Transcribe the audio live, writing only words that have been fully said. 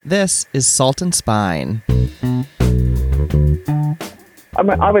This is Salt and Spine.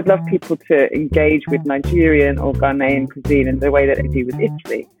 I would love people to engage with Nigerian or Ghanaian cuisine in the way that they do with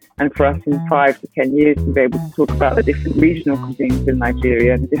Italy. And for us in 5 to 10 years to be able to talk about the different regional cuisines in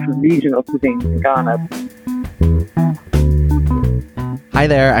Nigeria and the different regional cuisines in Ghana. Hi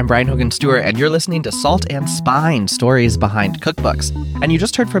there, I'm Brian Hogan Stewart, and you're listening to Salt and Spine, stories behind cookbooks. And you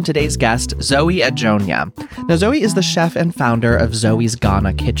just heard from today's guest, Zoe Ajonia. Now, Zoe is the chef and founder of Zoe's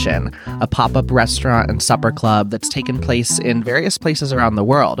Ghana Kitchen, a pop-up restaurant and supper club that's taken place in various places around the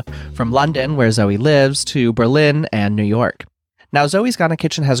world, from London, where Zoe lives, to Berlin and New York. Now, Zoe's Ghana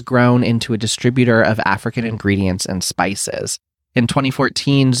Kitchen has grown into a distributor of African ingredients and spices. In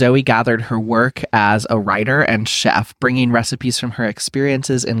 2014, Zoe gathered her work as a writer and chef, bringing recipes from her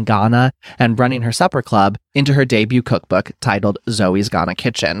experiences in Ghana and running her supper club into her debut cookbook titled Zoe's Ghana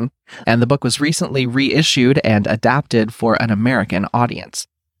Kitchen. And the book was recently reissued and adapted for an American audience.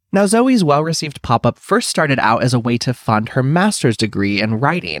 Now, Zoe's well-received pop-up first started out as a way to fund her master's degree in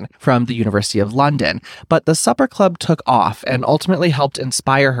writing from the University of London, but the supper club took off and ultimately helped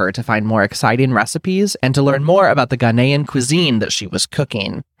inspire her to find more exciting recipes and to learn more about the Ghanaian cuisine that she was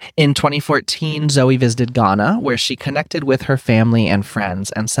cooking. In 2014, Zoe visited Ghana, where she connected with her family and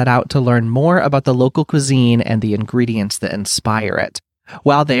friends and set out to learn more about the local cuisine and the ingredients that inspire it.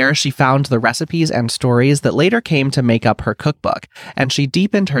 While there, she found the recipes and stories that later came to make up her cookbook, and she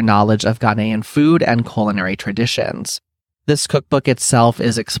deepened her knowledge of Ghanaian food and culinary traditions. This cookbook itself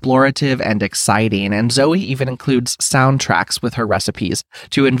is explorative and exciting, and Zoe even includes soundtracks with her recipes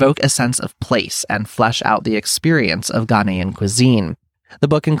to invoke a sense of place and flesh out the experience of Ghanaian cuisine. The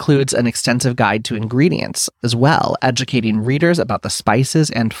book includes an extensive guide to ingredients as well, educating readers about the spices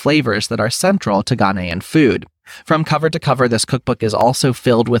and flavors that are central to Ghanaian food. From cover to cover, this cookbook is also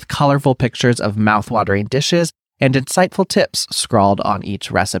filled with colorful pictures of mouth-watering dishes and insightful tips scrawled on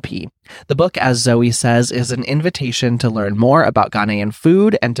each recipe. The book, as Zoe says, is an invitation to learn more about Ghanaian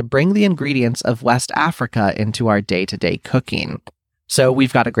food and to bring the ingredients of West Africa into our day-to-day cooking. So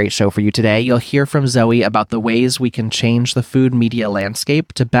we've got a great show for you today. You'll hear from Zoe about the ways we can change the food media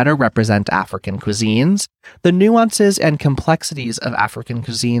landscape to better represent African cuisines, the nuances and complexities of African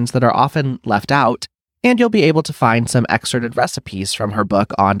cuisines that are often left out, and you'll be able to find some excerpted recipes from her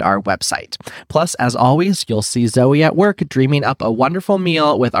book on our website. Plus, as always, you'll see Zoe at work dreaming up a wonderful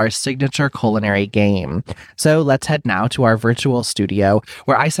meal with our signature culinary game. So let's head now to our virtual studio,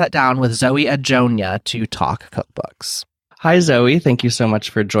 where I sat down with Zoe Ajonia to talk cookbooks. Hi, Zoe. Thank you so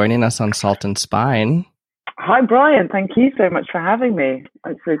much for joining us on Salt and Spine. Hi, Brian. Thank you so much for having me.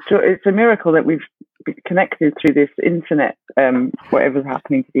 It's a miracle that we've connected through this internet. Whatever's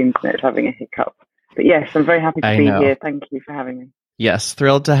happening to the internet is having a hiccup. But yes, I'm very happy to be here. Thank you for having me. Yes,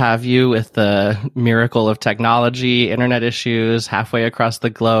 thrilled to have you with the miracle of technology, internet issues halfway across the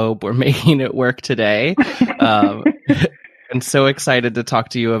globe. We're making it work today. And so excited to talk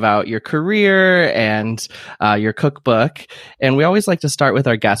to you about your career and your cookbook. And we always like to start with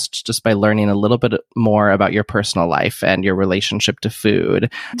our guests just by learning a little bit more about your personal life and your relationship to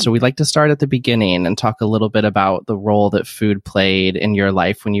food. So we'd like to start at the beginning and talk a little bit about the role that food played in your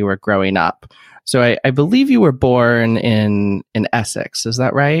life when you were growing up. So I believe you were born in Essex. Is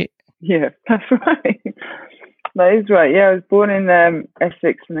that right? Yeah, that's right. That is right. Yeah, I was born in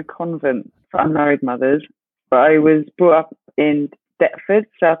Essex in a convent for unmarried mothers. But I was brought up in Deptford,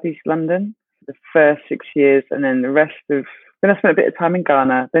 southeast London, the first 6 years, and then the rest of... Then I spent a bit of time in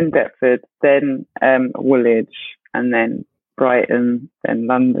Ghana, then Deptford, then Woolwich, and then Brighton, then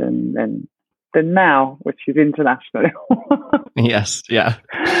London, then now, which is international. Yes, yeah.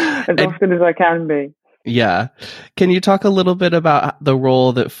 As often as I can be. Yeah. Can you talk a little bit about the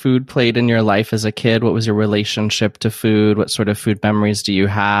role that food played in your life as a kid? What was your relationship to food? What sort of food memories do you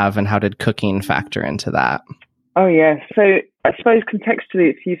have? And how did cooking factor into that? Oh, yeah. So I suppose contextually,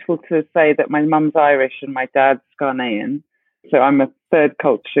 it's useful to say that my mum's Irish and my dad's Ghanaian. So I'm a third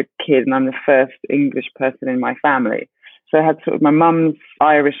culture kid and I'm the first English person in my family. So I had sort of my mum's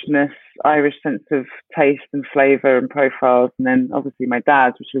Irishness, Irish sense of taste and flavour and profiles. And then obviously my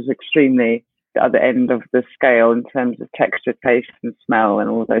dad's, which was extremely the other end of the scale in terms of texture, taste and smell and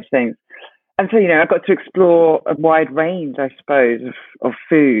all those things. And so, I got to explore a wide range, I suppose, of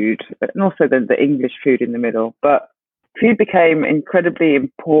food and also the English food in the middle. But food became incredibly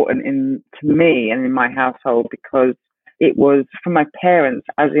important to me and in my household because it was, for my parents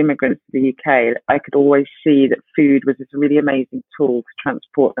as immigrants to the UK, I could always see that food was this really amazing tool to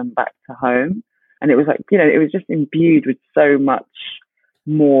transport them back to home. And it was like, it was just imbued with so much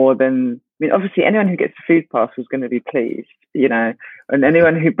more than mean, obviously, anyone who gets a food parcel is going to be pleased, you know, and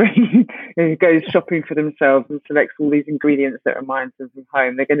anyone who goes shopping for themselves and selects all these ingredients that reminds them of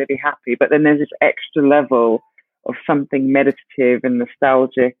home, they're going to be happy. But then there's this extra level of something meditative and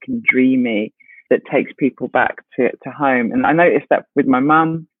nostalgic and dreamy that takes people back to home. And I noticed that with my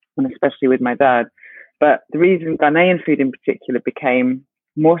mum and especially with my dad. But the reason Ghanaian food in particular became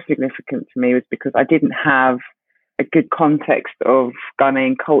more significant to me was because I didn't have a good context of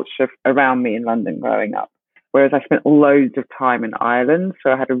Ghanaian culture around me in London growing up. Whereas I spent loads of time in Ireland,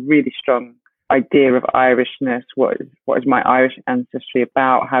 so I had a really strong idea of Irishness. What is my Irish ancestry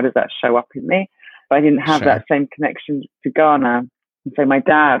about? How does that show up in me? But I didn't have that same connection to Ghana. And so my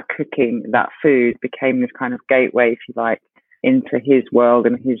dad cooking that food became this kind of gateway, if you like, into his world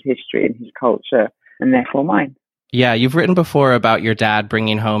and his history and his culture, and therefore mine. Yeah, you've written before about your dad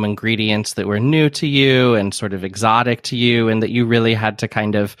bringing home ingredients that were new to you and sort of exotic to you, and that you really had to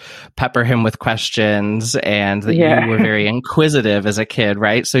kind of pepper him with questions, and that you were very inquisitive as a kid,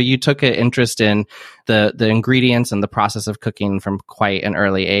 right? So you took an interest in the ingredients and the process of cooking from quite an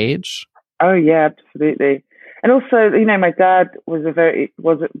early age. Oh yeah, absolutely. And also, you know, my dad was a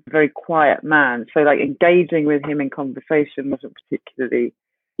very quiet man, so like engaging with him in conversation wasn't particularly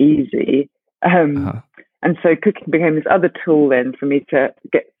easy. And so cooking became this other tool then for me to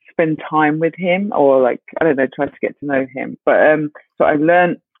spend time with him, or like, I don't know, try to get to know him. But so I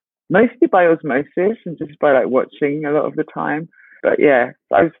learned mostly by osmosis and just by like watching a lot of the time. But yeah,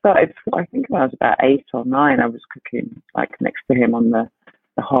 I started, I think when I was about 8 or 9, I was cooking like next to him on the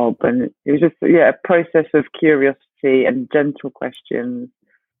hob. And it was just, a process of curiosity and gentle questions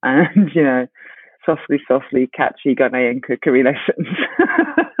and, you know, softly catchy Ghanaian cookery lessons.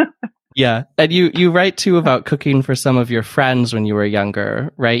 Yeah. And you write too about cooking for some of your friends when you were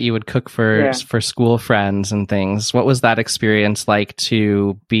younger, right? You would cook for school friends and things. What was that experience like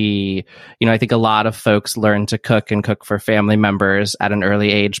to be, you know, I think a lot of folks learn to cook and cook for family members at an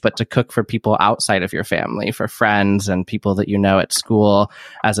early age, but to cook for people outside of your family, for friends and people that you know at school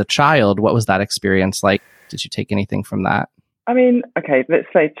as a child, what was that experience like? Did you take anything from that? I mean, okay, let's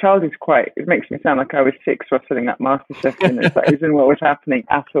say child is it makes me sound like I was 6 wrestling at MasterChef dinners. That isn't what was happening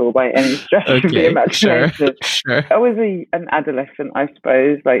at all by any stretch of the imagination. Sure. I was an adolescent, I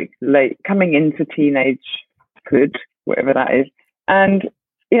suppose, like late, coming into teenagehood, whatever that is. And,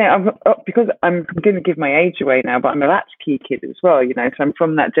 you know, because I'm going to give my age away now, but I'm a latchkey kid as well, you know, so I'm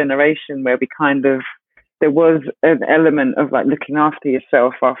from that generation where there was an element of like looking after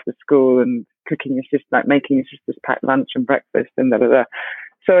yourself after school and cooking your sister, like making your sisters pack lunch and breakfast and da.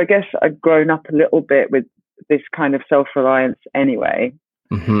 So I guess I'd grown up a little bit with this kind of self-reliance anyway.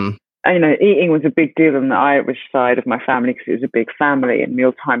 Mm-hmm. And, you know, eating was a big deal on the Irish side of my family because it was a big family and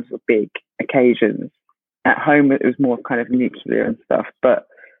meal times were big occasions. At home, it was more kind of nuclear and stuff. But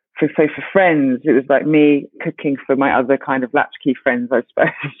for friends, it was like me cooking for my other kind of latchkey friends, I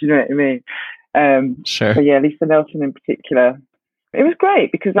suppose. You know what I mean? Sure. So yeah, Lisa Nelson in particular. It was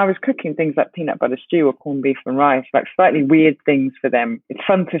great because I was cooking things like peanut butter stew or corned beef and rice, like slightly weird things for them. It's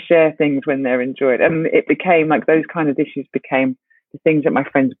fun to share things when they're enjoyed. And it became like those kind of dishes became the things that my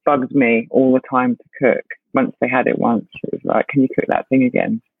friends bugged me all the time to cook. Once they had it once, it was like, can you cook that thing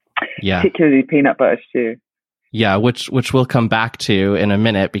again? Yeah. Particularly peanut butter stew. Yeah, which we'll come back to in a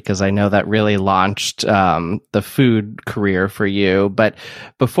minute because I know that really launched the food career for you. But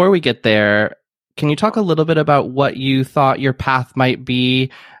before we get there, can you talk a little bit about what you thought your path might be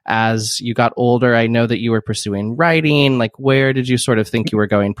as you got older? I know that you were pursuing writing. Like, where did you sort of think you were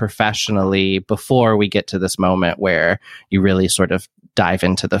going professionally before we get to this moment where you really sort of dive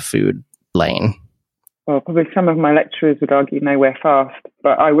into the food lane? Well, probably some of my lecturers would argue nowhere fast,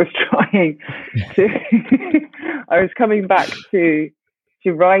 but I was trying to, I was coming back to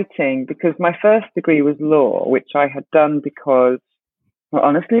writing because my first degree was law, which I had done because I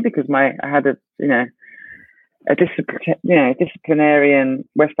had a disciplinarian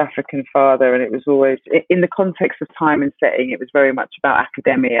West African father, and it was always in the context of time and setting. It was very much about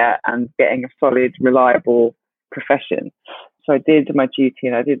academia and getting a solid, reliable profession. So I did my duty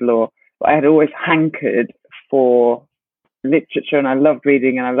and I did law, but I had always hankered for literature, and I loved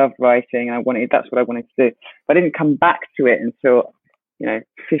reading and I loved writing, and that's what I wanted to do. But I didn't come back to it until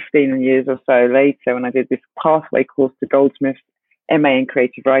 15 years or so later when I did this pathway course to Goldsmiths MA in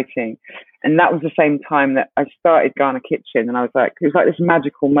creative writing. And that was the same time that I started Ghana Kitchen. And I was like, it was like this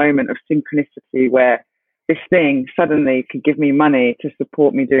magical moment of synchronicity where this thing suddenly could give me money to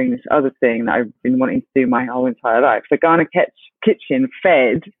support me doing this other thing that I've been wanting to do my whole entire life. So Ghana Kitchen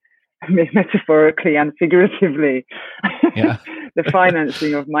fed, metaphorically and figuratively, the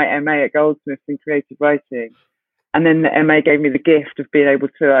financing of my MA at Goldsmiths in creative writing. And then the MA gave me the gift of being able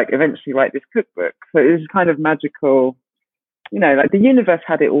to like eventually write this cookbook. So it was kind of magical. You know, like the universe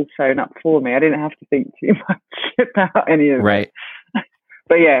had it all sewn up for me. I didn't have to think too much about any of Right. it.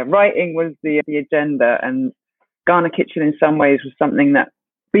 But yeah, writing was the agenda, and Ghana Kitchen in some ways was something that,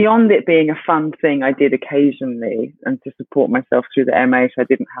 beyond it being a fun thing I did occasionally and to support myself through the MA so I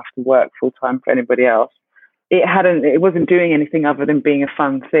didn't have to work full time for anybody else, it wasn't doing anything other than being a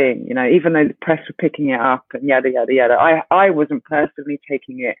fun thing. You know, even though the press were picking it up and yada, yada, yada, I wasn't personally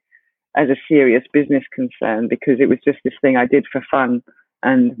taking it as a serious business concern because it was just this thing I did for fun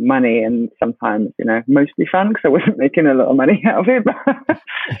and money, and sometimes, you know, mostly fun because I wasn't making a lot of money out of it.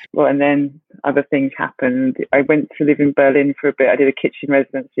 Well, and then other things happened. I went to live in Berlin for a bit. I did a kitchen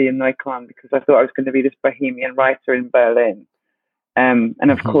residency in Neukölln because I thought I was going to be this bohemian writer in Berlin. And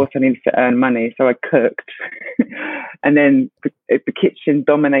of course, I needed to earn money, so I cooked. And then the kitchen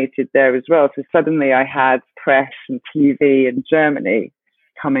dominated there as well. So suddenly I had press and TV in Germany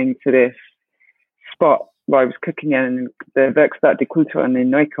coming to this spot where I was cooking in the Werkstatt der Kultur in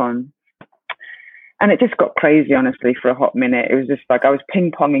Neukölln. And it just got crazy, honestly, for a hot minute. It was just like I was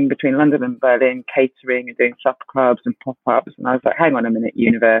ping-ponging between London and Berlin, catering and doing supper clubs and pop-ups. And I was like, hang on a minute,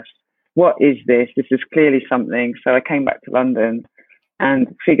 universe. What is this? This is clearly something. So I came back to London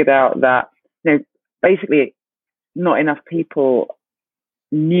and figured out that, you know, basically not enough people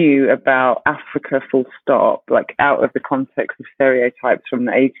knew about Africa full stop, like out of the context of stereotypes from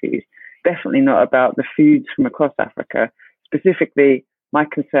the 80s. Definitely not about the foods from across Africa. Specifically, my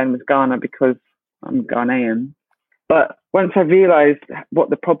concern was Ghana because I'm Ghanaian. But once I realized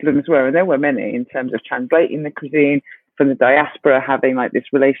what the problems were, and there were many in terms of translating the cuisine from the diaspora, having like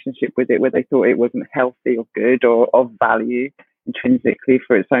this relationship with it where they thought it wasn't healthy or good or of value intrinsically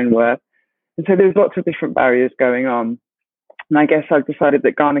for its own worth. And so there's lots of different barriers going on. And I guess I've decided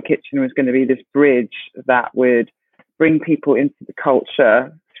that Ghana Kitchen was going to be this bridge that would bring people into the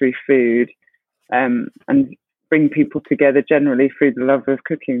culture through food, and bring people together generally through the love of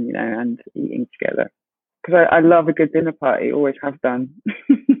cooking, you know, and eating together. Because I love a good dinner party, always have done.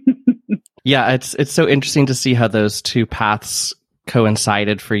 Yeah, it's so interesting to see how those two paths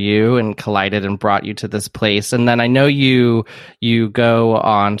coincided for you and collided and brought you to this place. And then I know you go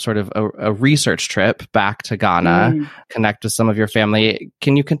on sort of a research trip back to Ghana, connect with some of your family.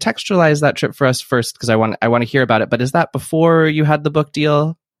 Can you contextualize that trip for us first? Because I want to hear about it. But is that before you had the book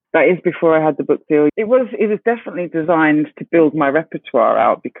deal? That is before I had the book deal. It was definitely designed to build my repertoire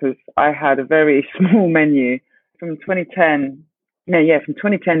out because I had a very small menu from 2010. From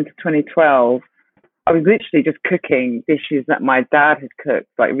 2010 to 2012. I was literally just cooking dishes that my dad had cooked,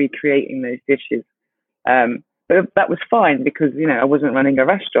 like recreating those dishes. But that was fine because, you know, I wasn't running a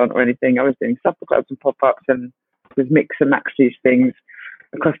restaurant or anything. I was doing supper clubs and pop-ups and was mix and match these things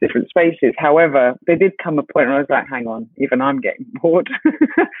across different spaces. However, there did come a point where I was like, hang on, even I'm getting bored.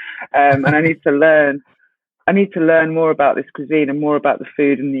 And I need to learn more about this cuisine and more about the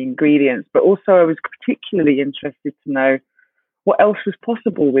food and the ingredients. But also I was particularly interested to know what else was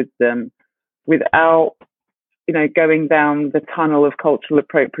possible with them without, you know, going down the tunnel of cultural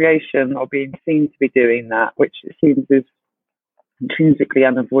appropriation or being seen to be doing that, which it seems is intrinsically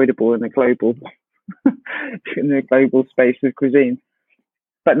unavoidable in the global space of cuisine.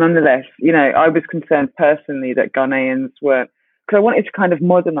 But nonetheless, you know, I was concerned personally that Ghanaians weren't, because I wanted to kind of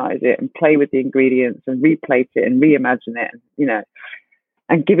modernize it and play with the ingredients and replate it and reimagine it, you know,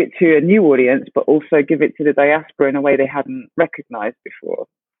 and give it to a new audience, but also give it to the diaspora in a way they hadn't recognized before.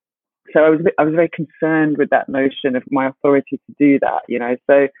 So I was very concerned with that notion of my authority to do that, you know.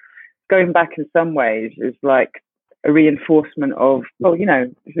 So going back in some ways is like a reinforcement of, well, you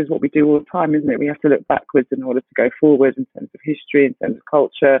know, this is what we do all the time, isn't it? We have to look backwards in order to go forward in terms of history, in terms of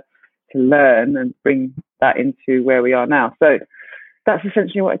culture, to learn and bring that into where we are now. So that's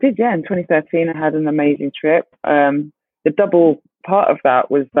essentially what I did. Yeah, in 2013, I had an amazing trip. The double part of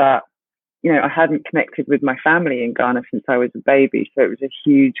that was that, you know, I hadn't connected with my family in Ghana since I was a baby. So it was a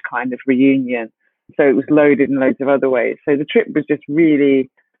huge kind of reunion. So it was loaded in loads of other ways. So the trip was just really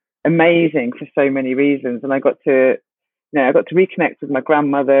amazing for so many reasons. And I got to reconnect with my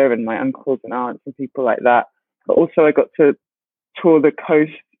grandmother and my uncles and aunts and people like that. But also I got to tour the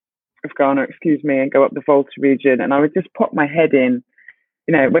coast of Ghana, and go up the Volta region. And I would just pop my head in,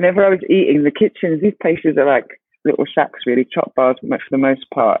 you know, whenever I was eating the kitchens, these places are like little shacks, really, chop bars for the most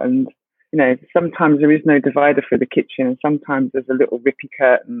part. And, you know, sometimes there is no divider for the kitchen and sometimes there's a little rippy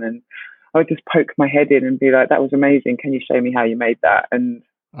curtain, and I would just poke my head in and be like, that was amazing. Can you show me how you made that? And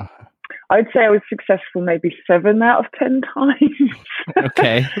I'd say I was successful maybe 7 out of 10 times.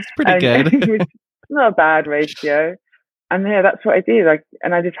 Okay, that's pretty good. Which is not a bad ratio. And yeah, that's what I did.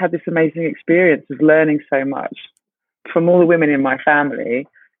 And I just had this amazing experience of learning so much from all the women in my family,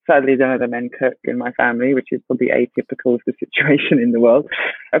 sadly none of the men cook in my family, which is probably atypical of the situation in the world.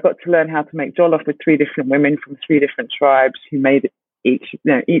 I got to learn how to make jollof with 3 different women from 3 different tribes who made it each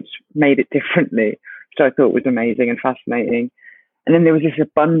made it differently, which I thought was amazing and fascinating. And then there was this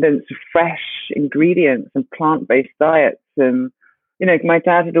abundance of fresh ingredients and plant-based diets. And, you know, my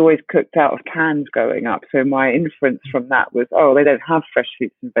dad had always cooked out of cans growing up. So my inference from that was, oh, they don't have fresh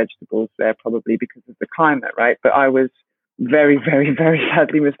fruits and vegetables there probably because of the climate, right? But I was very, very, very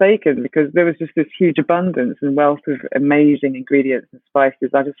sadly mistaken, because there was just this huge abundance and wealth of amazing ingredients and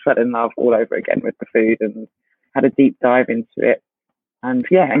spices. I just fell in love all over again with the food and had a deep dive into it. And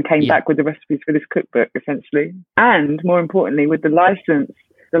came back with the recipes for this cookbook, essentially. And more importantly, with the license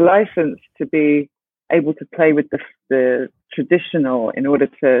to be able to play with the traditional in order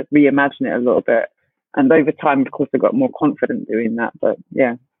to reimagine it a little bit. And over time, of course, I got more confident doing that. But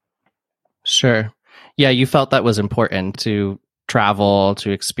yeah. Sure. Yeah, you felt that was important to travel,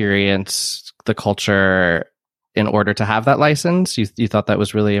 to experience the culture in order to have that license. You thought that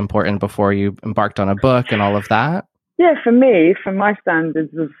was really important before you embarked on a book and all of that? Yeah, for me, from my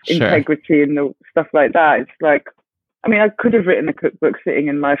standards of integrity and the stuff like that, it's like, I mean, I could have written a cookbook sitting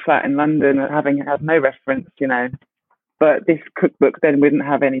in my flat in London and having had no reference, you know, but this cookbook then wouldn't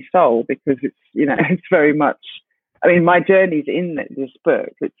have any soul, because it's, you know, it's very much, I mean, my journey's in this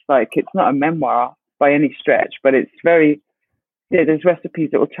book. It's like, it's not a memoir by any stretch, but it's very, there's recipes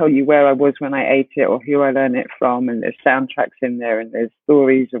that will tell you where I was when I ate it or who I learned it from, and there's soundtracks in there, and there's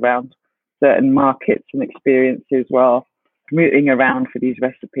stories around certain markets and experiences while commuting around for these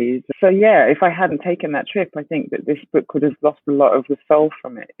recipes. So yeah, if I hadn't taken that trip, I think that this book could have lost a lot of the soul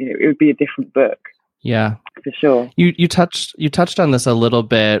from it. You know, it would be a different book. Yeah, for sure. You touched on this a little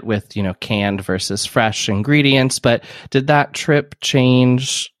bit with, you know, canned versus fresh ingredients, but did that trip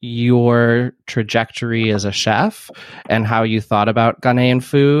change your trajectory as a chef and how you thought about Ghanaian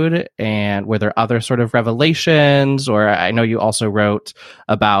food? And were there other sort of revelations? Or I know you also wrote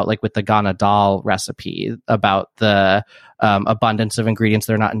about, like with the Ghana dal recipe, about the abundance of ingredients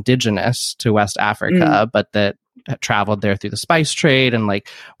that are not indigenous to West Africa, but that traveled there through the spice trade. And like,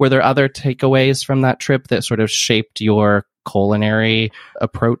 were there other takeaways from that trip that sort of shaped your culinary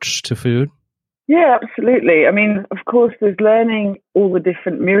approach to food? Yeah, absolutely. I mean, of course, there's learning all the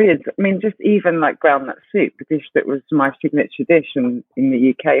different myriads. I mean, just even like groundnut soup, the dish that was my signature dish in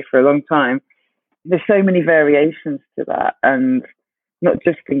the UK for a long time. There's so many variations to that, and not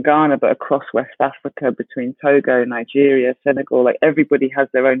just in Ghana, but across West Africa, between Togo, Nigeria, Senegal. Like, everybody has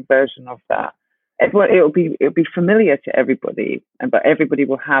their own version of that. It'll be familiar to everybody, but everybody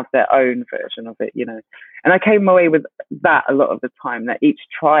will have their own version of it, you know. And I came away with that a lot of the time, that each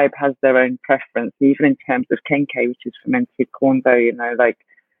tribe has their own preference, even in terms of kenke, which is fermented corn dough. You know, like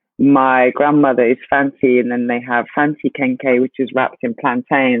my grandmother is fancy, and then they have fancy kenke, which is wrapped in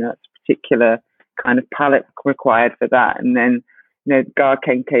plantain. That's a particular kind of palate required for that. And then, you know, gar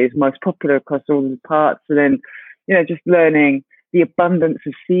kenke is most popular across all the parts. And then, you know, just learning the abundance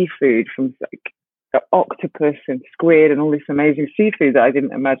of seafood, from like octopus and squid and all this amazing seafood that I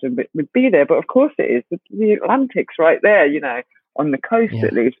didn't imagine would be there. But of course it is. The Atlantic's right there, you know, on the coast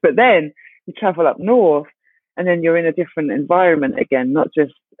at least. But then you travel up north, and then you're in a different environment again, not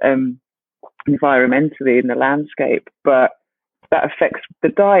just environmentally in the landscape, but that affects the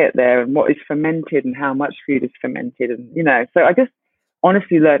diet there and what is fermented and how much food is fermented. And, you know, so I just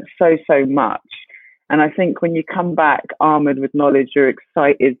honestly learned so much. And I think when you come back armored with knowledge, you're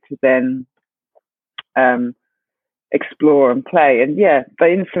excited to then explore and play. And yeah,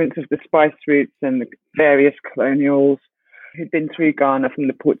 the influence of the spice routes and the various colonials who'd been through Ghana, from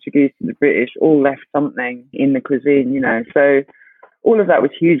the Portuguese to the British, all left something in the cuisine, you know. So all of that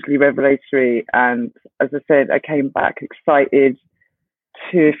was hugely revelatory. And as I said, I came back excited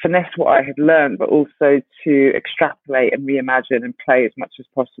to finesse what I had learned, but also to extrapolate and reimagine and play as much as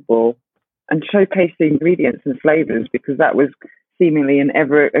possible and showcase the ingredients and flavors, because that was seemingly an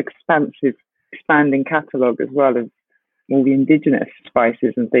ever expanding catalogue as well of all the indigenous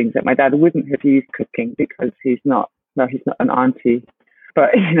spices and things that my dad wouldn't have used cooking, because he's not an auntie,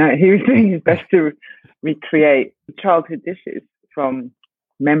 but, you know, he was doing his best to recreate childhood dishes from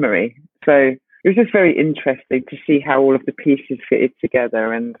memory. So it was just very interesting to see how all of the pieces fitted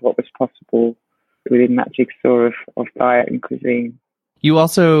together and what was possible within that jigsaw of diet and cuisine. You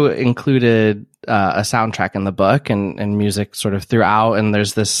also included a soundtrack in the book and music sort of throughout, and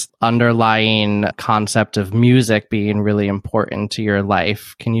there's this underlying concept of music being really important to your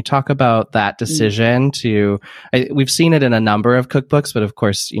life. Can you talk about that decision we've seen it in a number of cookbooks, but of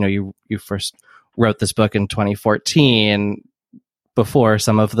course, you know, you first wrote this book in 2014. before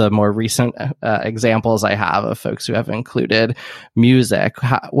some of the more recent examples I have of folks who have included music.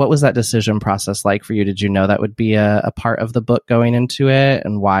 What was that decision process like for you? Did you know that would be a part of the book going into it?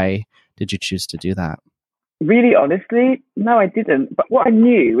 And why did you choose to do that? Really, honestly, no, I didn't. But what I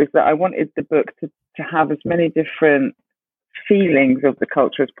knew was that I wanted the book to have as many different feelings of the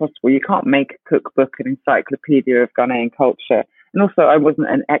culture as possible. You can't make a cookbook an encyclopedia of Ghanaian culture. And also, I wasn't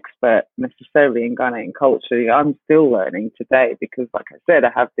an expert necessarily in Ghanaian culture. I'm still learning today because, like I said,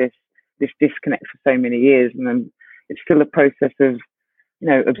 I have this disconnect for so many years, and then it's still a process of,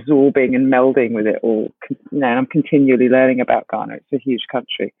 absorbing and melding with it all. And I'm continually learning about Ghana. It's a huge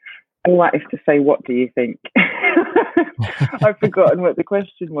country. All that is to say, what do you think? I've forgotten what the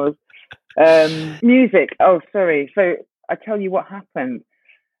question was. Music. Oh, sorry. So I tell you what happened.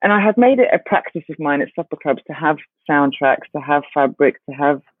 And I had made it a practice of mine at supper clubs to have soundtracks, to have fabric, to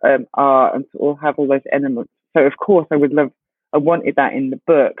have art, and to all have all those elements. So of course I wanted that in the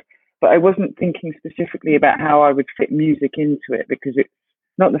book, but I wasn't thinking specifically about how I would fit music into it because it's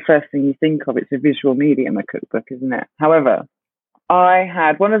not the first thing you think of. It's a visual medium, a cookbook, isn't it? However, I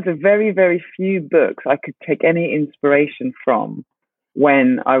had one of the very, very few books I could take any inspiration from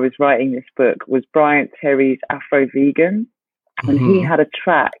when I was writing this book was Brian Terry's Afro Vegan. And he had a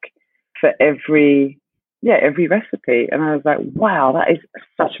track for every recipe. And I was like, wow, that is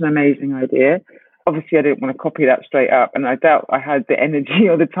such an amazing idea. Obviously, I didn't want to copy that straight up. And I doubt I had the energy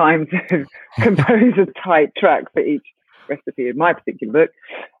or the time to compose a tight track for each recipe in my particular book.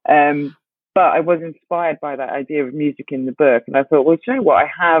 But I was inspired by that idea of music in the book. And I thought, well, do you know what? I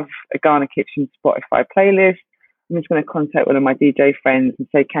have a Ghana Kitchen Spotify playlist. I'm just going to contact one of my DJ friends and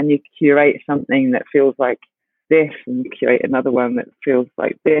say, can you curate something that feels like this, and curate another one that feels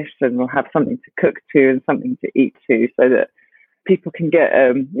like this, and we'll have something to cook to and something to eat to, so that people can get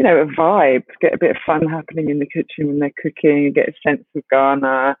a vibe, get a bit of fun happening in the kitchen when they're cooking, and get a sense of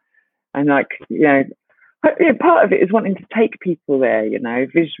Ghana. And part of it is wanting to take people there,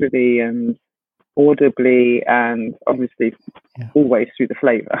 visually and audibly, and obviously always through the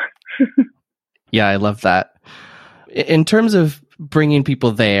flavor. Yeah, I love that. In terms of bringing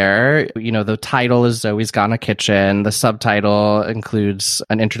people there, the title is Zoe's Ghana Kitchen. The subtitle includes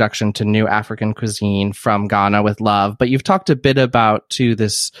an introduction to new African cuisine from Ghana with love. But you've talked a bit about, too,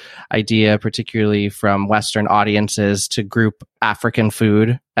 this idea, particularly from Western audiences, to group African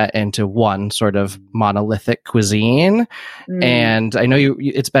food into one sort of monolithic cuisine. And I know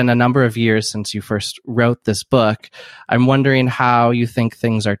it's been a number of years since you first wrote this book. I'm wondering how you think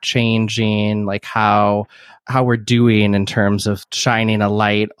things are changing, like how we're doing in terms of shining a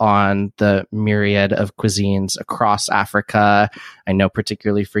light on the myriad of cuisines across Africa. I know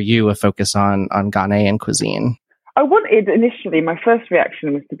particularly for you, a focus on Ghanaian cuisine. I wanted initially, my first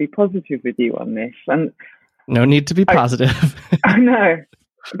reaction was to be positive with you on this. And no need to be positive. I know.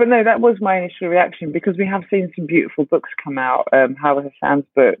 But no, that was my initial reaction because we have seen some beautiful books come out. Howard Hassan's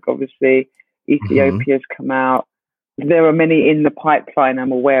book, obviously, Ethiopia's come out. There are many in the pipeline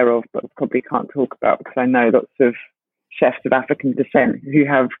I'm aware of, but probably can't talk about because I know lots of chefs of African descent who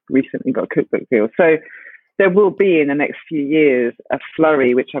have recently got cookbook deals. So there will be in the next few years a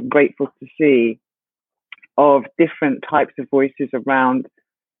flurry, which I'm grateful to see, of different types of voices around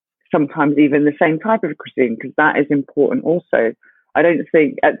sometimes even the same type of cuisine, because that is important also. I don't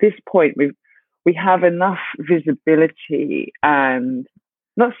think at this point we have enough visibility, and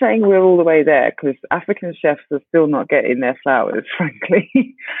not saying we're all the way there because African chefs are still not getting their flowers,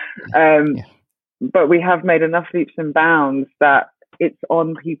 frankly. But we have made enough leaps and bounds that it's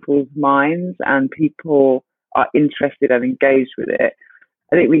on people's minds and people are interested and engaged with it.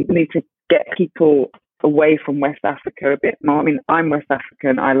 I think we need to get people away from West Africa a bit more. I mean, I'm West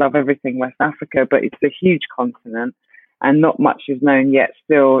African. I love everything West Africa, but it's a huge continent and not much is known yet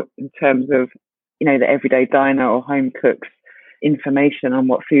still in terms of, the everyday diner or home cooks information on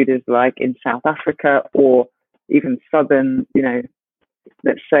what food is like in South Africa or even southern,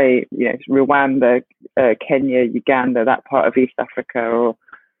 let's say, Rwanda, Kenya, Uganda, that part of East Africa, or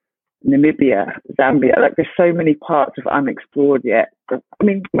Namibia, Zambia. Like, there's so many parts of unexplored yet. I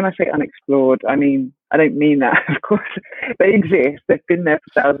mean, when I say unexplored, I don't mean that, of course. They exist. They've been there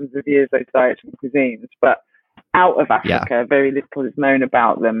for thousands of years, those diets and cuisines. But out of Africa, very little is known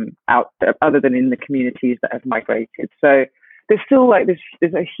about them other than in the communities that have migrated. So there's still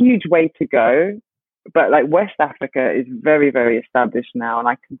there's a huge way to go. But West Africa is very, very established now. And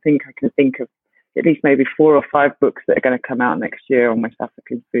I can think of at least maybe 4 or 5 books that are going to come out next year on West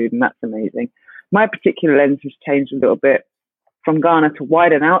African food. And that's amazing. My particular lens has changed a little bit from Ghana to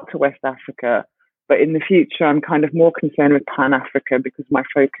widen out to West Africa. But in the future, I'm kind of more concerned with Pan-Africa because my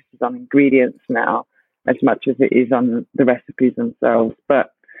focus is on ingredients now as much as it is on the recipes themselves.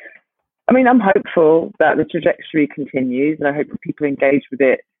 But I mean, I'm hopeful that the trajectory continues, and I hope that people engage with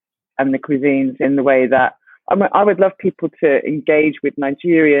it and the cuisines in the way that I would love people to engage with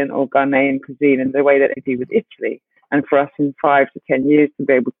Nigerian or Ghanaian cuisine in the way that they do with Italy. And for us in 5 to 10 years to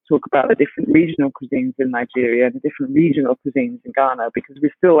be able to talk about the different regional cuisines in Nigeria and the different regional cuisines in Ghana, because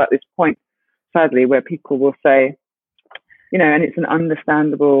we're still at this point, sadly, where people will say, and it's an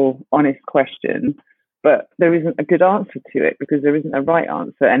understandable, honest question, but there isn't a good answer to it because there isn't a right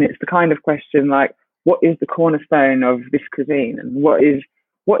answer. And it's the kind of question like, what is the cornerstone of this cuisine? And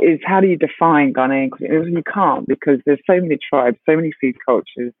how do you define Ghanaian cuisine? You can't, because there's so many tribes, so many food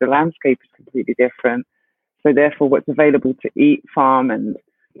cultures, the landscape is completely different. So therefore, what's available to eat, farm, and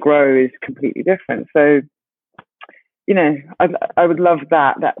grow is completely different. So, I would love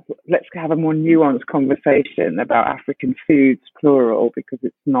that let's have a more nuanced conversation about African foods, plural, because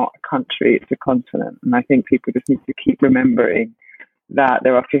it's not a country, it's a continent. And I think people just need to keep remembering that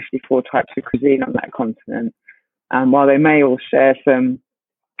there are 54 types of cuisine on that continent. And while they may all share some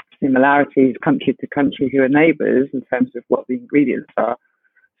similarities country to country who are neighbours in terms of what the ingredients are,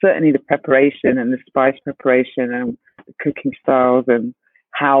 certainly the preparation and the spice preparation and the cooking styles and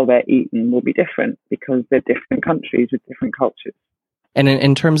how they're eaten will be different because they're different countries with different cultures. And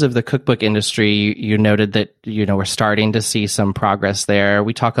in terms of the cookbook industry, you noted that, we're starting to see some progress there.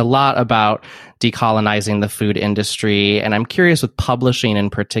 We talk a lot about decolonizing the food industry. And I'm curious with publishing in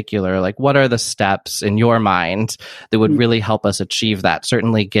particular, like what are the steps in your mind that would really help us achieve that?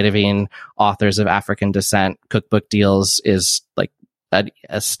 Certainly giving authors of African descent cookbook deals is like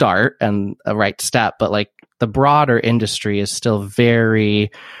a start and a right step, but like the broader industry is still very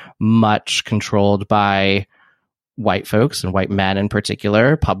much controlled by white folks and white men in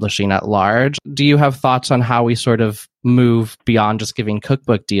particular, publishing at large. Do you have thoughts on how we sort of move beyond just giving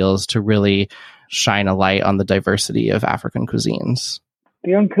cookbook deals to really shine a light on the diversity of African cuisines?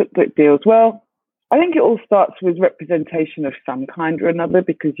 Beyond cookbook deals, well, I think it all starts with representation of some kind or another,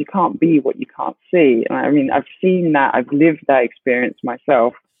 because you can't be what you can't see. I mean, I've seen that, I've lived that experience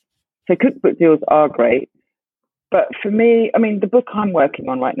myself. So cookbook deals are great. But for me, I mean, the book I'm working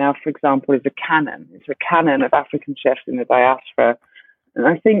on right now, for example, is a canon. It's a canon of African chefs in the diaspora. And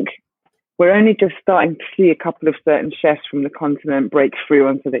I think we're only just starting to see a couple of certain chefs from the continent break through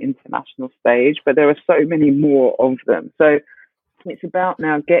onto the international stage, but there are so many more of them. So it's about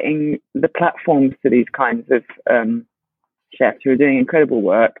now getting the platforms to these kinds of chefs who are doing incredible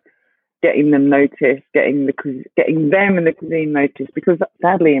work, getting them noticed, getting them and the cuisine noticed, because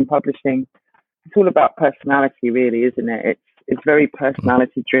sadly in publishing, it's all about personality, really, isn't it? It's very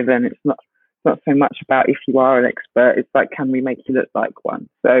personality driven. It's not so much about if you are an expert. It's like, can we make you look like one?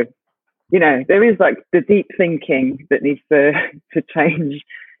 So, there is like the deep thinking that needs to change,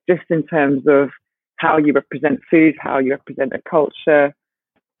 just in terms of how you represent food, how you represent a culture.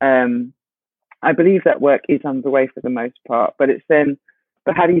 I believe that work is underway for the most part, but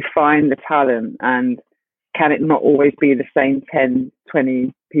how do you find the talent, and can it not always be the same 10,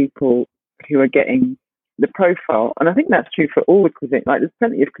 20 people who are getting the profile? And I think that's true for all the cuisine. Like, there's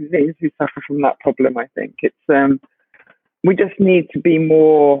plenty of cuisines who suffer from that problem. I think it's we just need to be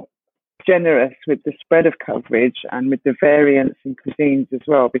more generous with the spread of coverage and with the variance in cuisines as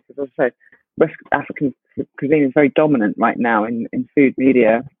well, because as I said, West African cuisine is very dominant right now in food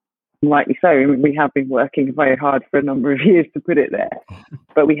media. Rightly so. I mean, we have been working very hard for a number of years to put it there,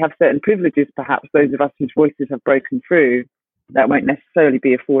 but we have certain privileges, perhaps those of us whose voices have broken through, that won't necessarily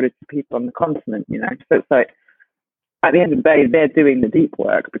be afforded to people on the continent, So it's like, at the end of the day, they're doing the deep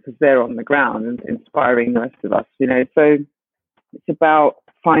work because they're on the ground and inspiring the rest of us, So it's about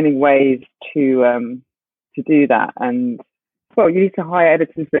finding ways to do that. And, well, you need to hire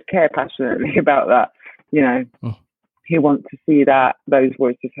editors that care passionately about that, who want to see those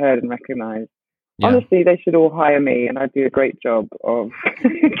voices heard and recognised. Yeah. Honestly, they should all hire me, and I do a great job of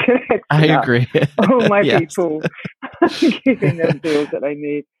I agree. all my people, giving them deals that they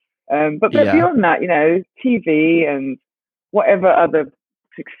need. But beyond that, TV and whatever other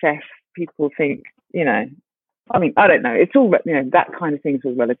success people think, I mean, I don't know. It's all, that kind of thing's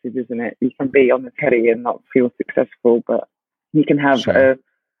all relative, isn't it? You can be on the telly and not feel successful, but you can have a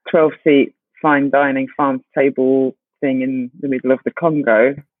 12-seat fine dining farm-to-table thing in the middle of the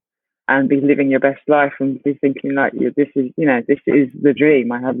Congo and be living your best life and be thinking like, this is the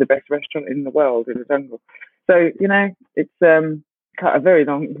dream. I have the best restaurant in the world in the jungle. So, it's cut a very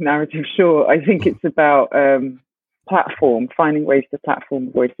long narrative short. I think it's about finding ways to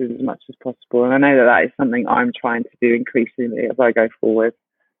platform voices as much as possible. And I know that is something I'm trying to do increasingly as I go forward.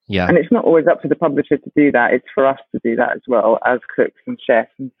 Yeah. And it's not always up to the publisher to do that. It's for us to do that as well as cooks and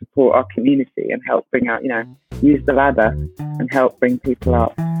chefs and support our community and help bring out, use the ladder and help bring people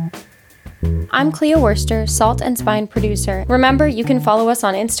up. I'm Cleo Worster, Salt and Spine producer. Remember, you can follow us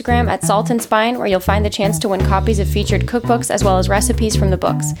on Instagram at Salt and Spine, where you'll find the chance to win copies of featured cookbooks as well as recipes from the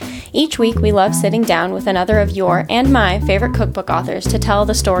books. Each week, we love sitting down with another of your and my favorite cookbook authors to tell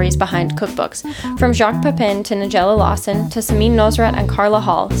the stories behind cookbooks. From Jacques Pepin to Nigella Lawson to Samin Nosrat and Carla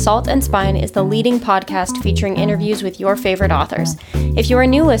Hall, Salt and Spine is the leading podcast featuring interviews with your favorite authors. If you're a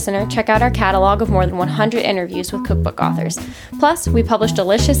new listener, check out our catalog of more than 100 interviews with cookbook authors. Plus, we publish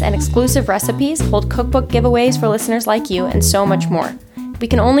delicious and exclusive recipes, hold cookbook giveaways for listeners like you, and so much more. We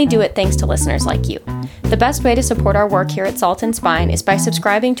can only do it thanks to listeners like you. The best way to support our work here at Salt and Spine is by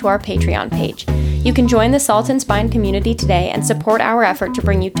subscribing to our Patreon page. You can join the Salt and Spine community today and support our effort to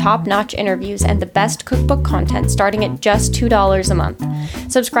bring you top-notch interviews and the best cookbook content starting at just $2 a month.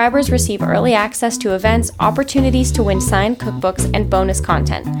 Subscribers receive early access to events, opportunities to win signed cookbooks, and bonus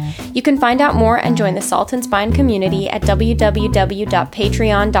content. You can find out more and join the Salt and Spine community at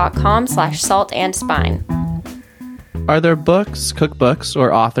www.patreon.com/saltandspine. Are there books, cookbooks,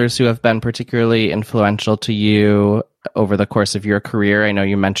 or authors who have been particularly influential to you over the course of your career? I know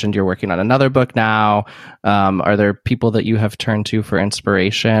you mentioned you're working on another book now. Are there people that you have turned to for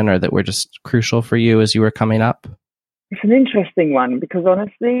inspiration or that were just crucial for you as you were coming up? It's an interesting one because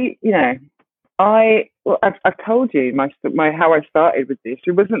honestly, I've told you my how I started with this.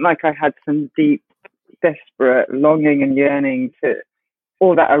 It wasn't like I had some deep, desperate longing and yearning to,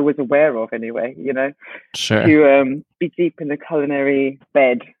 or that I was aware of anyway, Sure. to be deep in the culinary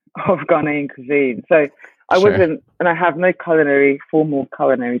bed of Ghanaian cuisine. So I wasn't, and I have no formal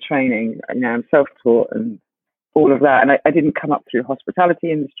culinary training. I'm self-taught and all of that. And I didn't come up through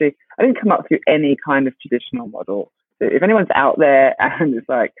hospitality industry. I didn't come up through any kind of traditional model. So if anyone's out there and it's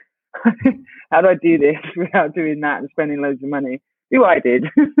like, how do I do this without doing that and spending loads of money? Do what I did.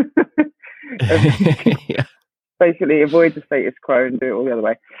 Yeah. Basically avoid the status quo and do it all the other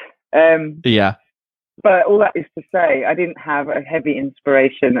way. Yeah. But all that is to say, I didn't have a heavy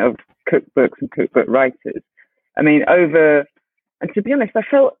inspiration of cookbooks and cookbook writers. And to be honest, I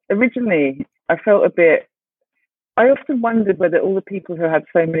felt a bit, I often wondered whether all the people who had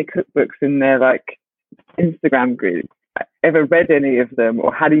so many cookbooks in their Instagram group ever read any of them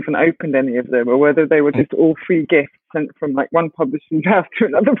or had even opened any of them, or whether they were just all free gifts sent from one publishing house to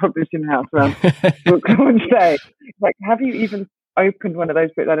another publishing house around book launch day. Have you even opened one of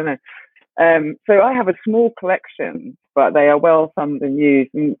those books? I don't know. So I have a small collection, but they are well thumbed and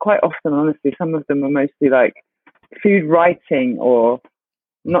used. And quite often, honestly, some of them are mostly food writing or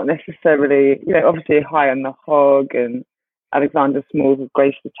not necessarily, obviously High on the Hog and Alexander Smalls'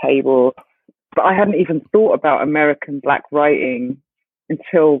 Grace the Table. But I hadn't even thought about American Black writing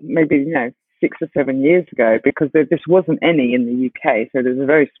until maybe, 6 or 7 years ago, because there just wasn't any in the UK. So there's a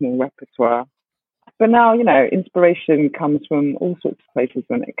very small repertoire. But now, inspiration comes from all sorts of places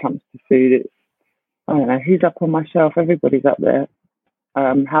when it comes to food. I don't know, who's up on my shelf? Everybody's up there.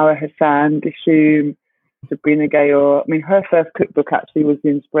 Hawa Hassan, Dishoom, Sabrina Gayor. I mean, her first cookbook actually was the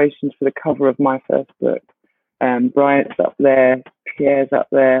inspiration for the cover of my first book. Bryant's up there, Pierre's up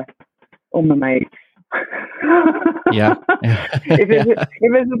there, all my mates. Yeah. If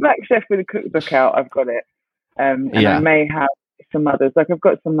there's a black chef with a cookbook out, I've got it. And I may have some others. I've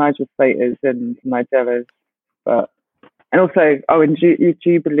got some Nigel Slaters and Nigellas, and also and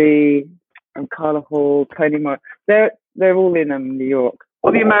Jubilee and Carla Hall, Tony Moore. They're all in New York.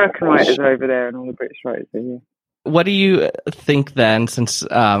 All the American writers are over there, and all the British writers are here. What do you think then, since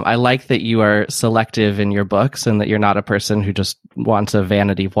I like that you are selective in your books and that you're not a person who just wants a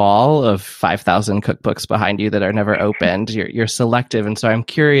vanity wall of 5,000 cookbooks behind you that are never opened. You're selective. And so I'm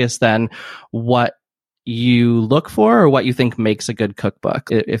curious then what you look for or what you think makes a good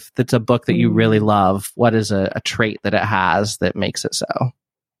cookbook. If it's a book that you really love, what is a trait that it has that makes it so?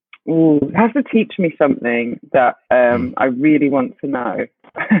 Ooh, it has to teach me something that I really want to know.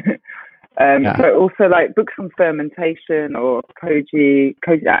 So also books on fermentation or Koji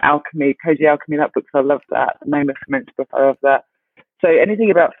alchemy, that book, I love that. The Name of Ferments book, I love that. So anything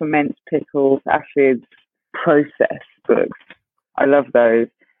about ferments, pickles, acids, process books, I love those.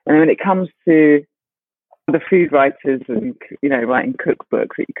 And then when it comes to the food writers and, writing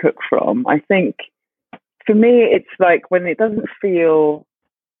cookbooks that you cook from, I think for me, it's when it doesn't feel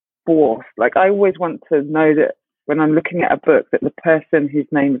forced. I always want to know that when I'm looking at a book, that the person whose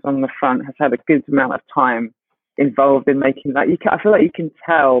name is on the front has had a good amount of time involved in making that. I feel like you can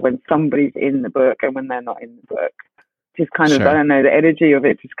tell when somebody's in the book and when they're not in the book. Just kind of, I don't know, the energy of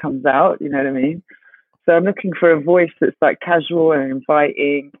it just comes out. You know what I mean? So I'm looking for a voice that's like casual and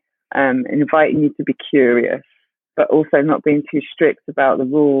inviting you to be curious, but also not being too strict about the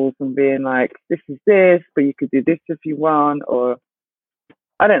rules and being like, this is this, but you could do this if you want, or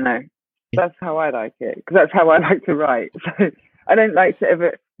I don't know. That's how I like it, because that's how I like to write. So I don't like to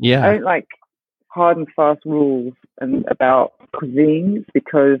ever, Yeah. I don't like hard and fast rules and about cuisines,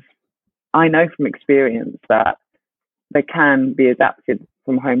 because I know from experience that they can be adapted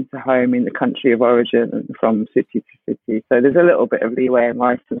from home to home in the country of origin and from city to city. So there's a little bit of leeway and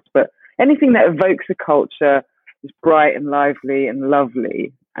license, but anything that evokes a culture is bright and lively and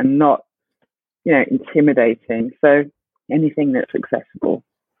lovely and not, intimidating. So anything that's accessible.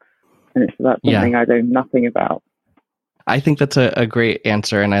 And it's about something I know nothing about. I think that's a great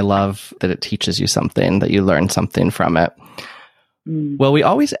answer, and I love that it teaches you something, that you learn something from it. Well, we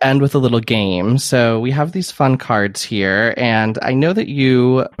always end with a little game. So we have these fun cards here, and I know that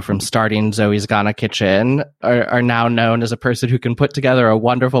you, from starting Zoe's Ghana Kitchen, are now known as a person who can put together a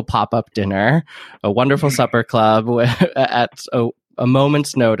wonderful pop-up dinner, a wonderful supper club at a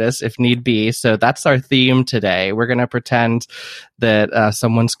moment's notice if need be. So that's our theme today. We're going to pretend that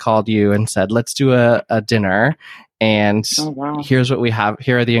someone's called you and said, let's do a dinner. And here's what we have.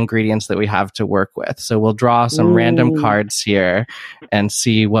 Here are the ingredients that we have to work with. So we'll draw some random cards here and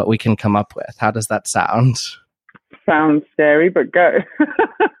see what we can come up with. How does that sound? Sounds scary, but go.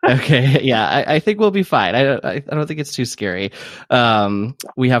 Okay. Yeah, I think we'll be fine. I don't think it's too scary.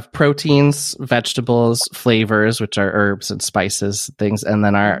 We have proteins, vegetables, flavors, which are herbs and spices, things. And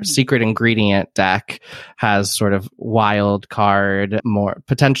then our secret ingredient deck has sort of wild card,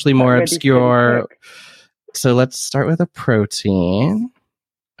 potentially more obscure. So let's start with a protein.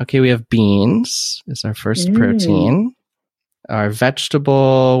 Okay, we have beans is our first protein. Our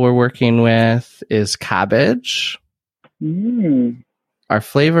vegetable we're working with is cabbage. Our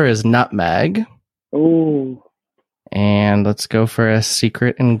flavor is nutmeg. Ooh. And let's go for a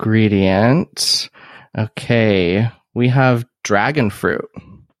secret ingredient. Okay, we have dragon fruit.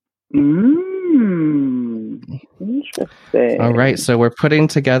 Interesting. All right, so we're putting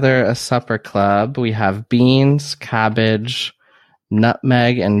together a supper club. We have beans, cabbage,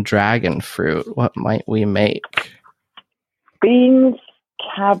 nutmeg, and dragon fruit. What might we make? Beans,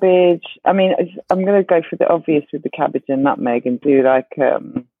 cabbage. I mean, I'm going to go for the obvious with the cabbage and nutmeg and do like,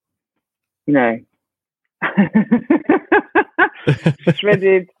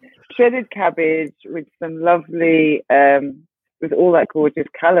 shredded cabbage with some lovely, with all that gorgeous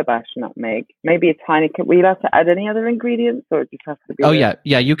calabash nutmeg. Maybe a tiny. Were you allowed to add any other ingredients, or it just has to be? Oh yeah.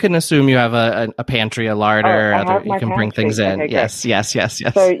 You can assume you have a pantry, a larder. You can bring things in. Okay, yes. So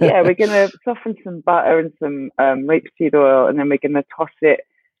yeah, we're gonna soften some butter and some rapeseed oil, and then we're gonna toss the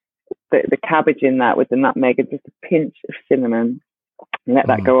cabbage in that with the nutmeg and just a pinch of cinnamon, and let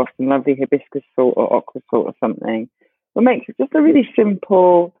that go off some lovely hibiscus salt or aqua salt or something. What makes it just a really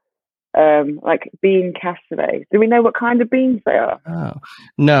simple. Like bean cassoulet. Do we know what kind of beans they are? Oh,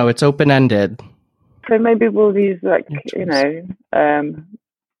 no, it's open-ended. So maybe we'll use Botelli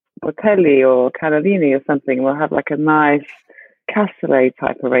or cannellini or something. We'll have like a nice cassoulet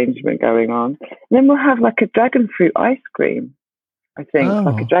type arrangement going on. And then we'll have like a dragon fruit ice cream, I think,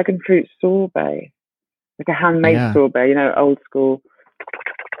 like a dragon fruit sorbet, like a handmade sorbet, old school.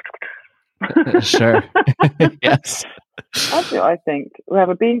 Sure. Yes. That's what I think. We'll have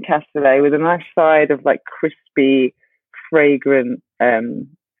a bean cassoulet with a nice side of like crispy, fragrant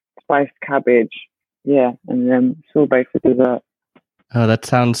spiced cabbage. Yeah, and then sorbet for dessert. Oh, that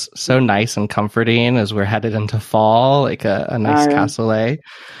sounds so nice and comforting as we're headed into fall, like a nice cassoulet.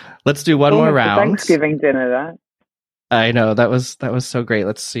 Let's do one more round. Thanksgiving dinner, that. I know, that was so great.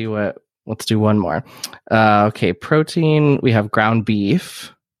 Let's do one more. Okay, protein, we have ground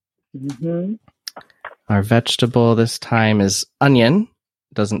beef. Our vegetable this time is onion.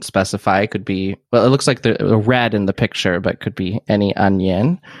 Doesn't specify. Could be, well, it looks like the red in the picture, but could be any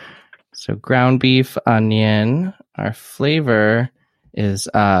onion. So ground beef, onion. Our flavor is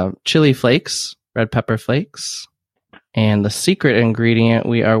chili flakes, red pepper flakes. And the secret ingredient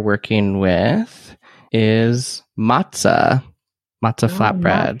we are working with is matzah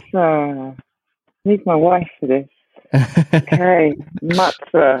flatbread. Matzah. I need my wife for this. Okay,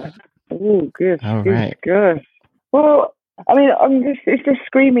 matzah. Oh, good. All right. Good. Well, I mean, it's just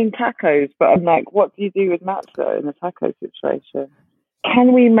screaming tacos, but I'm like, what do you do with matzah in a taco situation?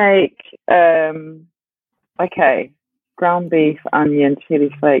 Can we make, ground beef, onion, chili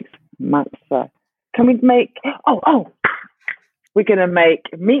flakes, matzah. Can we make, we're going to make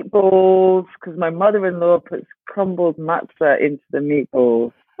meatballs, because my mother-in-law puts crumbled matzah into the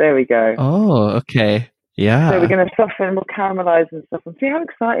meatballs. There we go. Oh, okay. Yeah. So we're going to soften, we'll caramelize and stuff. And see how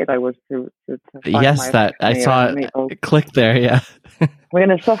excited I was to find Yes, that I saw it click there. Yeah. We're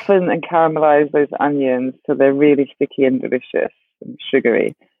going to soften and caramelize those onions so they're really sticky and delicious and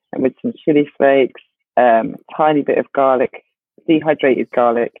sugary. And with some chili flakes, a tiny bit of garlic, dehydrated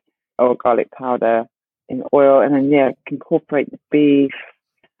garlic or garlic powder in oil. And then, incorporate the beef,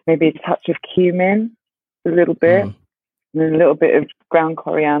 maybe a touch of cumin, a little bit, and then a little bit of ground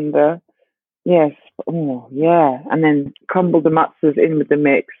coriander. Yes. Oh, yeah. And then crumble the matzahs in with the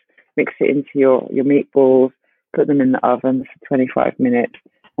mix it into your meatballs, put them in the oven for 25 minutes,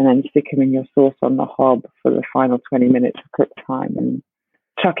 and then stick them in your sauce on the hob for the final 20 minutes of cook time, and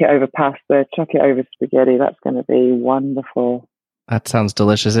chuck it over pasta, chuck it over spaghetti. That's going to be wonderful. That sounds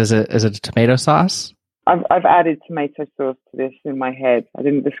delicious. Is it a tomato sauce? I've added tomato sauce to this in my head. I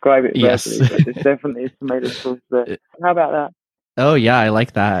didn't describe it verbally, but there's definitely tomato sauce there. How about that? Oh, yeah, I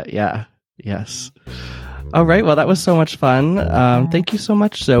like that. Yeah. Yes. All right. Well, that was so much fun. Thank you so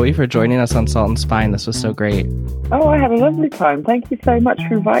much, Zoe, for joining us on Salt and Spine. This was so great. Oh, I had a lovely time. Thank you so much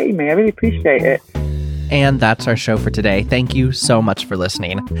for inviting me. I really appreciate it. And that's our show for today. Thank you so much for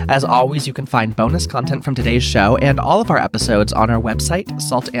listening. As always, you can find bonus content from today's show and all of our episode's on our website,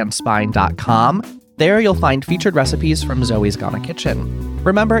 saltandspine.com. There you'll find featured recipes from Zoe's Ghana Kitchen.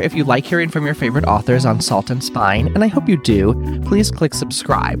 Remember, if you like hearing from your favorite authors on Salt and Spine, and I hope you do, please click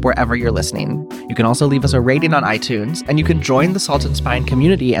subscribe wherever you're listening. You can also leave us a rating on iTunes, and you can join the Salt and Spine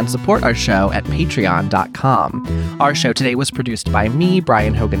community and support our show at patreon.com. Our show today was produced by me,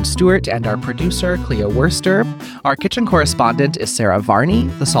 Brian Hogan Stewart, and our producer, Cleo Worster. Our kitchen correspondent is Sarah Varney.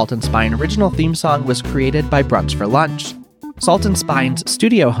 The Salt and Spine original theme song was created by Brunch for Lunch. Salt and Spine's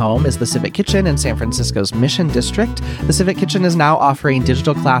studio home is the Civic Kitchen in San Francisco's Mission District. The Civic Kitchen is now offering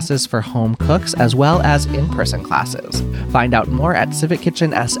digital classes for home cooks as well as in-person classes. Find out more at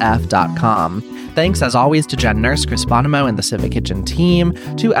civickitchensf.com. Thanks, as always, to Jen Nurse, Chris Bonimo, and the Civic Kitchen team,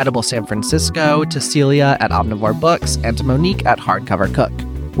 to Edible San Francisco, to Celia at Omnivore Books, and to Monique at Hardcover Cook.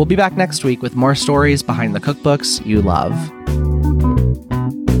 We'll be back next week with more stories behind the cookbooks you love.